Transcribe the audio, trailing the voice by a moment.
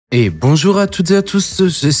Et bonjour à toutes et à tous,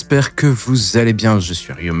 j'espère que vous allez bien, je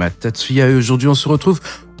suis Ryoma Tatsuya et aujourd'hui on se retrouve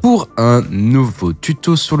pour un nouveau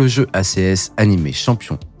tuto sur le jeu ACS Animé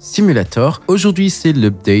Champion Simulator. Aujourd'hui c'est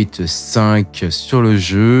l'update 5 sur le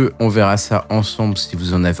jeu, on verra ça ensemble si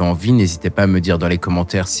vous en avez envie, n'hésitez pas à me dire dans les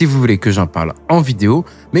commentaires si vous voulez que j'en parle en vidéo,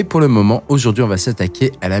 mais pour le moment aujourd'hui on va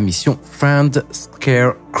s'attaquer à la mission Friend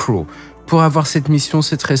Scarecrows. Pour avoir cette mission,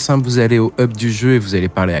 c'est très simple, vous allez au hub du jeu et vous allez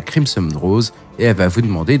parler à Crimson Rose et elle va vous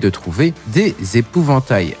demander de trouver des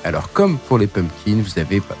épouvantails. Alors comme pour les pumpkins, vous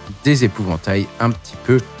avez des épouvantails un petit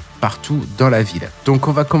peu partout dans la ville. Donc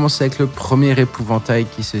on va commencer avec le premier épouvantail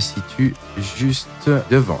qui se situe juste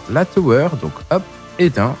devant la tower. Donc hop, et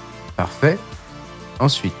d'un, parfait.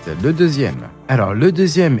 Ensuite, le deuxième. Alors, le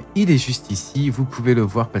deuxième, il est juste ici. Vous pouvez le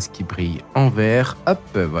voir parce qu'il brille en vert. Hop,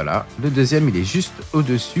 voilà. Le deuxième, il est juste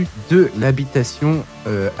au-dessus de l'habitation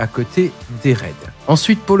à côté des raids.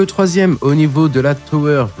 Ensuite, pour le troisième, au niveau de la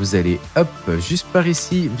tower, vous allez, hop, juste par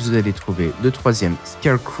ici, vous allez trouver le troisième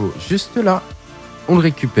Scarecrow juste là. On le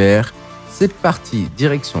récupère. C'est parti,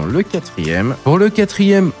 direction le quatrième. Pour le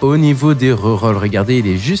quatrième, au niveau des rerolls, regardez, il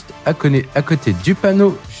est juste à côté du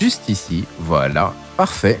panneau, juste ici. Voilà,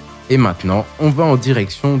 parfait. Et maintenant, on va en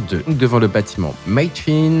direction devant le bâtiment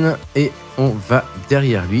Chaine et on va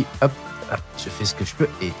derrière lui. Hop, hop, je fais ce que je peux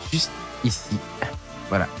et juste ici,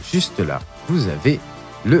 voilà, juste là, vous avez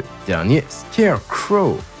le dernier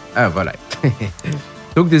Scarecrow. Ah, voilà.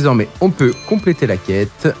 Donc désormais, on peut compléter la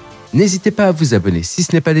quête. N'hésitez pas à vous abonner si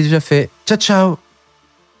ce n'est pas déjà fait. Ciao, ciao!